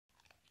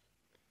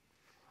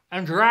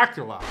and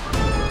Dracula.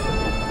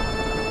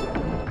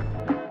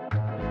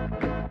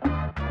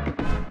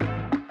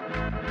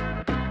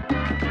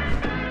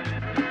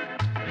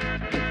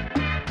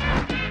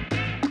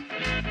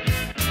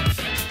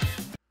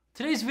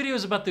 Today's video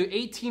is about the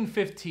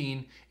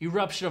 1815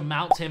 eruption of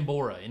Mount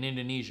Tambora in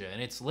Indonesia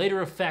and its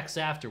later effects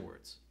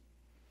afterwards.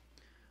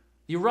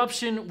 The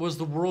eruption was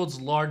the world's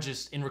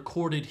largest in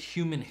recorded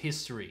human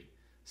history.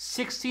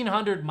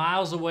 1,600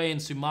 miles away in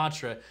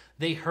Sumatra,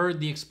 they heard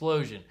the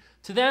explosion.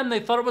 To them, they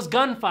thought it was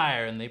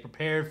gunfire, and they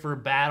prepared for a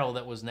battle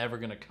that was never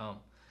gonna come.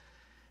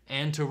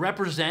 And to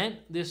represent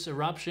this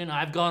eruption,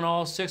 I've gone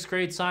all 6th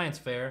grade science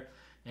fair,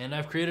 and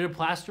I've created a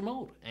plaster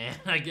mold. And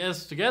I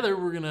guess together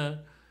we're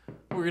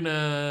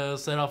gonna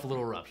set off a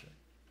little eruption.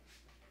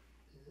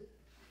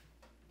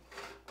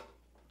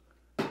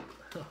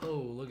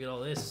 Oh, look at all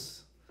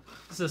this.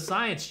 This is a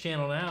science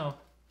channel now.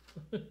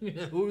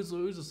 Who's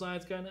the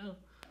science guy now?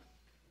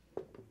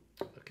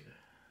 Okay.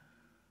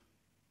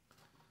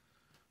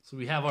 So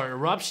we have our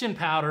eruption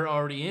powder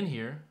already in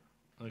here.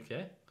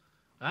 Okay.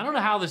 I don't know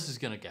how this is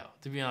gonna go,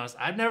 to be honest.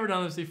 I've never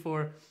done this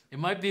before. It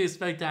might be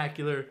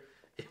spectacular.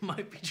 It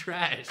might be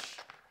trash.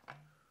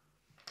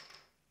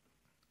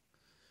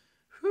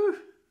 Whew.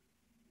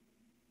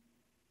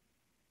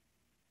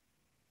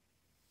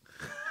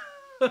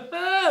 Look at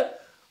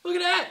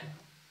that!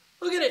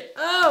 Look at it!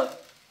 Oh!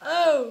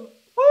 Oh!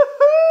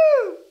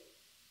 Woohoo!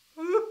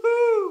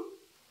 Woohoo!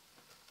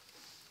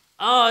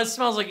 Oh, it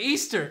smells like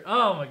Easter!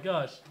 Oh my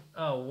gosh!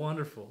 Oh,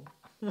 wonderful!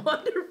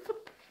 Wonderful!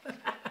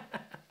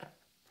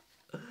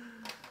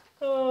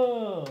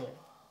 Oh,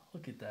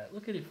 look at that!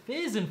 Look at it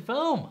fizz and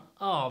foam!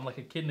 Oh, I'm like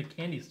a kid in a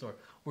candy store.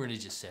 We're gonna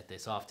just set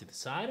this off to the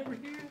side over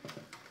here.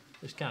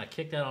 Just kind of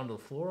kick that onto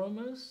the floor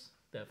almost.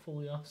 That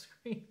fully off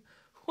screen.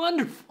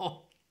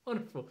 Wonderful!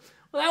 Wonderful.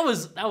 Well,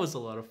 that was a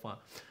lot of fun.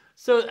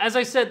 So, as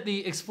I said,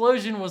 the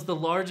explosion was the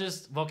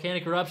largest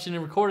volcanic eruption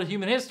in recorded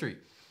human history.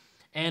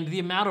 And the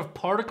amount of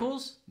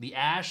particles, the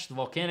ash, the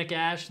volcanic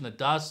ash, and the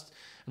dust,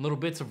 and little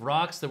bits of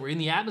rocks that were in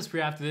the atmosphere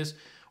after this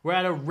were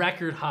at a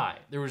record high.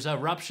 There was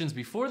eruptions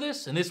before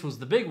this, and this was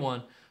the big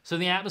one, so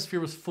the atmosphere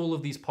was full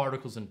of these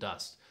particles and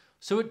dust.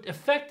 So it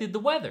affected the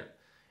weather.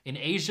 In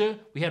Asia,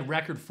 we had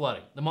record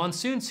flooding. The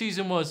monsoon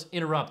season was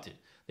interrupted.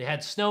 They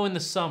had snow in the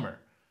summer.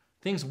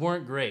 Things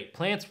weren't great.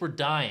 Plants were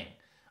dying.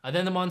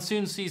 Then the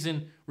monsoon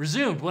season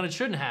resumed when it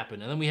shouldn't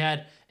happen. And then we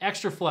had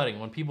extra flooding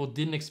when people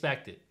didn't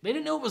expect it. They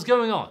didn't know what was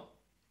going on.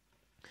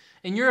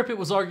 In Europe, it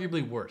was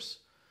arguably worse.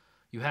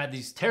 You had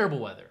these terrible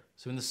weather.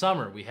 So in the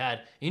summer, we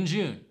had, in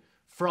June,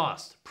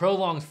 frost,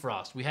 prolonged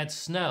frost. We had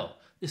snow.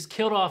 This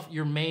killed off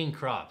your main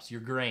crops,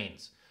 your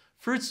grains.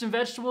 Fruits and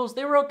vegetables,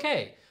 they were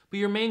okay. But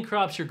your main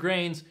crops, your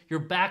grains, your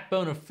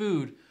backbone of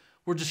food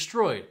were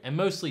destroyed and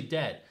mostly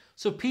dead.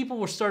 So people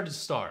were starting to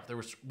starve. There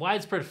was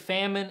widespread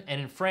famine, and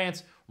in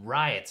France,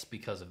 riots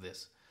because of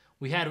this.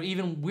 We had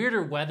even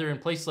weirder weather in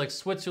places like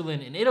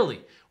Switzerland and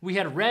Italy. We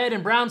had red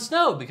and brown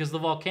snow because of the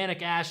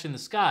volcanic ash in the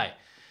sky.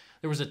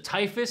 There was a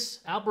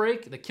typhus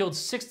outbreak that killed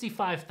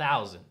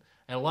 65,000.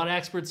 And a lot of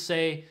experts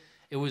say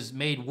it was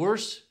made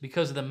worse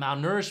because of the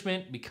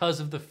malnourishment, because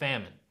of the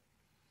famine.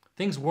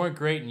 Things weren't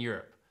great in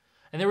Europe.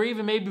 And they were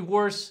even maybe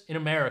worse in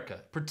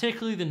America,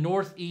 particularly the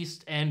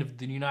northeast end of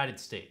the United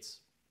States.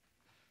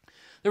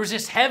 There was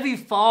this heavy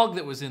fog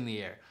that was in the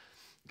air.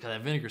 God,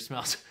 that vinegar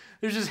smells.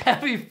 There's this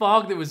heavy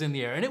fog that was in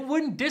the air, and it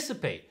wouldn't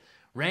dissipate.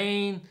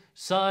 Rain,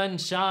 sun,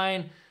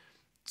 shine,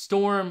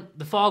 storm,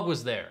 the fog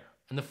was there.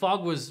 And the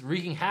fog was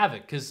wreaking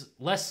havoc because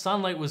less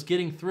sunlight was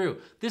getting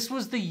through. This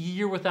was the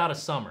year without a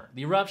summer.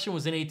 The eruption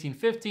was in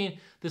 1815.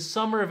 The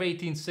summer of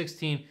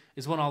 1816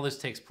 is when all this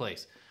takes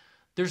place.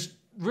 There's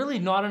really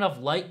not enough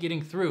light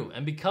getting through,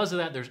 and because of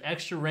that, there's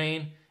extra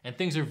rain, and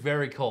things are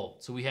very cold.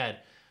 So we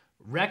had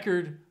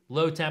record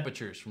low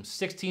temperatures from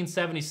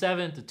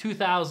 1677 to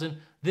 2000.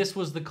 This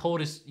was the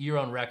coldest year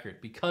on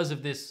record because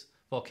of this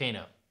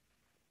volcano.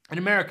 In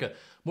America,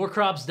 more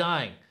crops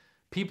dying.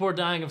 People are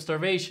dying of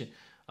starvation,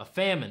 a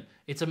famine.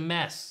 It's a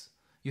mess.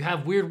 You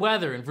have weird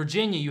weather. In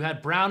Virginia, you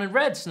had brown and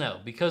red snow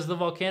because of the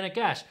volcanic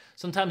ash.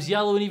 Sometimes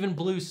yellow and even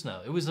blue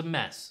snow. It was a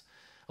mess.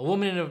 A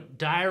woman in a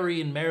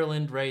diary in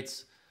Maryland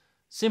writes,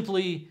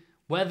 simply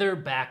weather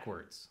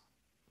backwards.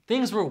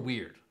 Things were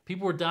weird.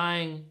 People were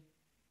dying.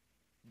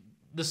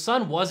 The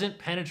sun wasn't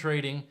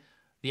penetrating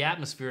the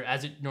atmosphere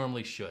as it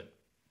normally should.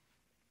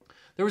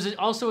 There was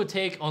also a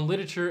take on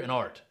literature and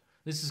art.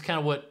 This is kind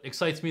of what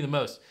excites me the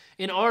most.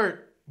 In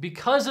art,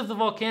 because of the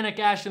volcanic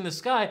ash in the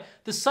sky,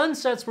 the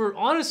sunsets were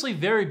honestly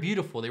very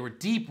beautiful. They were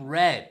deep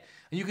red,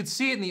 and you could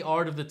see it in the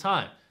art of the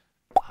time.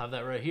 I'll have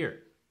that right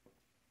here.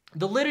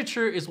 The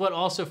literature is what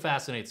also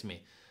fascinates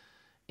me.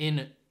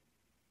 In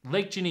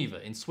Lake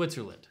Geneva in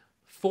Switzerland,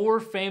 4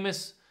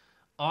 famous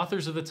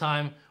authors of the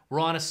time were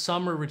on a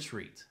summer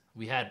retreat.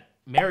 We had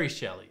Mary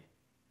Shelley,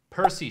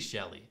 Percy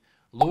Shelley,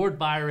 Lord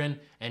Byron,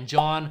 and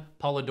John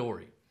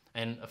Polidori,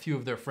 and a few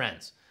of their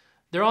friends.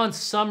 They're on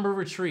summer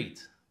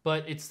retreat,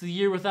 but it's the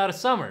year without a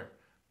summer.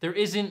 There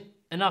isn't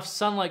enough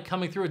sunlight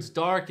coming through. It's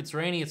dark, it's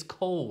rainy, it's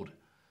cold.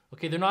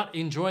 Okay, they're not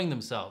enjoying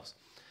themselves.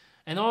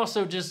 And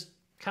also just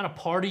kind of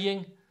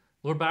partying.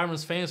 Lord Byron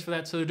was famous for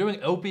that. So they're doing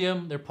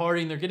opium, they're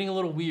partying, they're getting a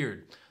little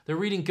weird. They're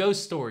reading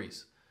ghost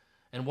stories.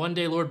 And one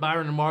day Lord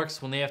Byron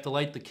remarks when they have to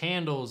light the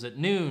candles at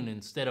noon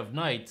instead of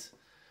night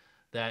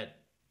that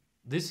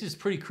this is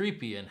pretty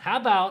creepy. And how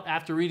about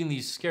after reading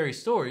these scary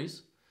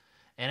stories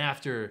and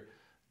after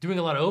doing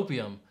a lot of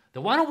opium,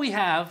 then why don't we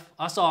have,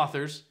 us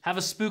authors, have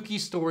a spooky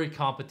story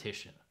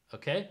competition,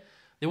 okay?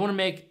 They want to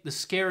make the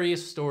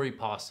scariest story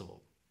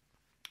possible.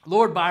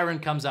 Lord Byron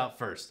comes out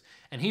first,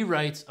 and he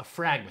writes a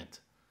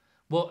fragment.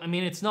 Well, I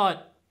mean, it's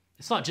not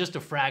just a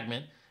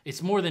fragment.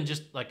 It's more than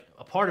just like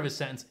a part of a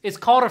sentence. It's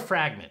called a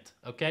fragment,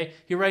 okay?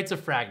 He writes a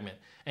fragment,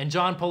 and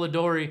John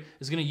Polidori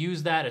is going to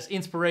use that as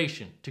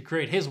inspiration to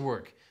create his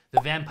work,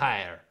 The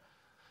Vampire.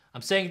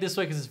 I'm saying it this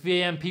way because it's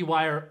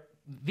V-A-M-P-Y-R.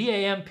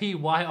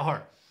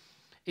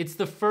 It's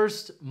the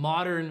first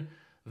modern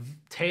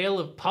tale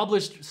of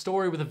published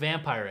story with a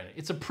vampire in it.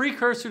 It's a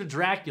precursor to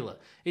Dracula.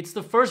 It's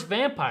the first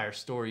vampire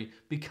story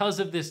because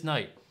of this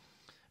night,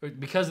 or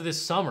because of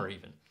this summer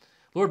even.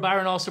 Lord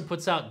Byron also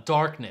puts out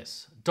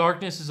Darkness.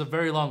 Darkness is a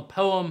very long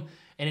poem,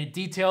 and it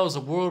details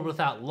a world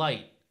without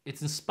light.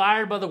 It's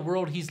inspired by the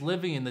world he's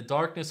living in, the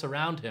darkness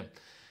around him.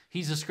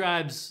 He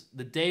describes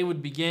the day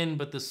would begin,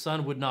 but the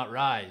sun would not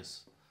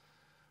rise.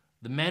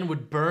 The men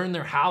would burn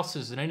their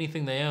houses and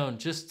anything they owned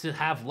just to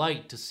have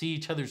light, to see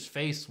each other's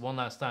face one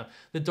last time.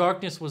 The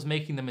darkness was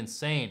making them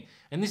insane.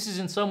 And this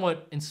is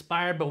somewhat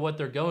inspired by what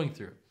they're going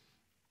through,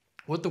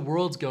 what the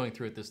world's going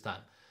through at this time.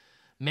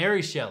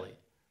 Mary Shelley,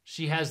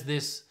 she has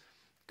this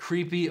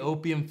creepy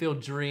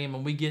opium-filled dream,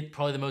 and we get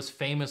probably the most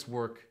famous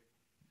work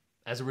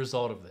as a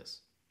result of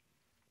this.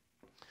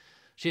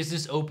 She has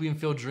this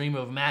opium-filled dream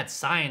of a mad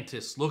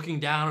scientist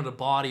looking down at a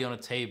body on a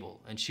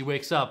table, and she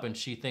wakes up and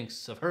she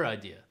thinks of her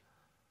idea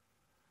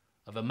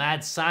of a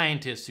mad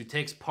scientist who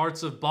takes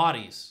parts of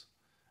bodies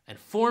and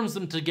forms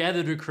them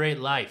together to create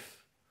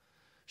life.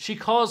 She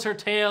calls her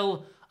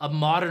tale a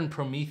modern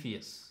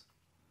Prometheus.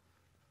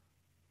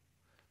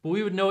 But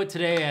we would know it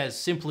today as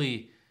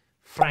simply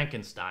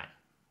Frankenstein.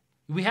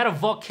 We had a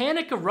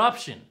volcanic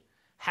eruption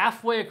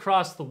halfway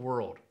across the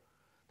world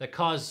that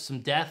caused some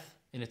death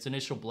in its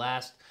initial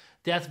blast,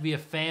 death via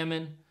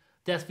famine,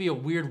 death via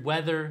weird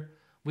weather.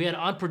 We had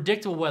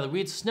unpredictable weather. We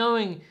had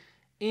snowing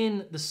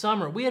in the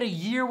summer. We had a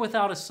year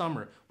without a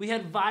summer. We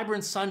had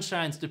vibrant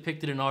sunshines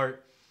depicted in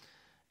art.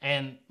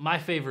 And my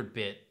favorite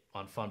bit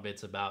on Fun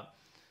Bits About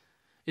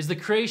is the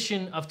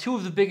creation of two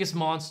of the biggest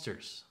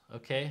monsters,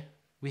 okay?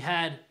 We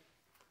had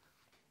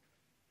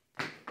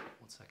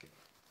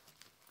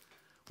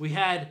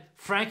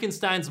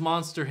Frankenstein's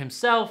monster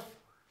himself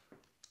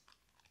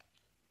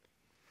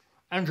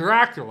and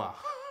Dracula.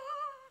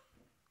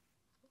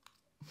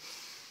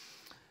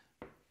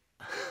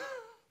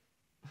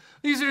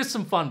 These are just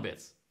some fun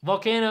bits.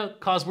 Volcano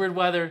caused weird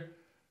weather,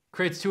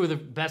 creates two of the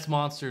best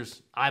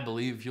monsters, I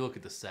believe, if you look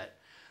at the set.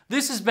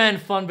 This has been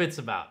Fun Bits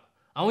About.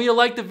 I want you to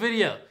like the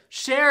video,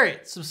 share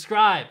it,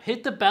 subscribe,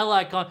 hit the bell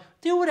icon,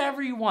 do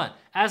whatever you want.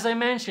 As I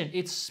mentioned,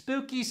 it's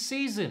spooky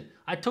season.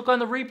 I took on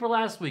the Reaper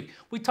last week.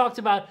 We talked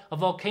about a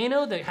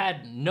volcano that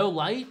had no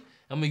light,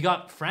 and we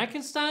got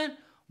Frankenstein.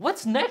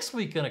 What's next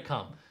week gonna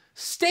come?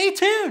 Stay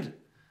tuned.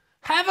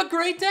 Have a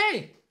great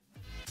day.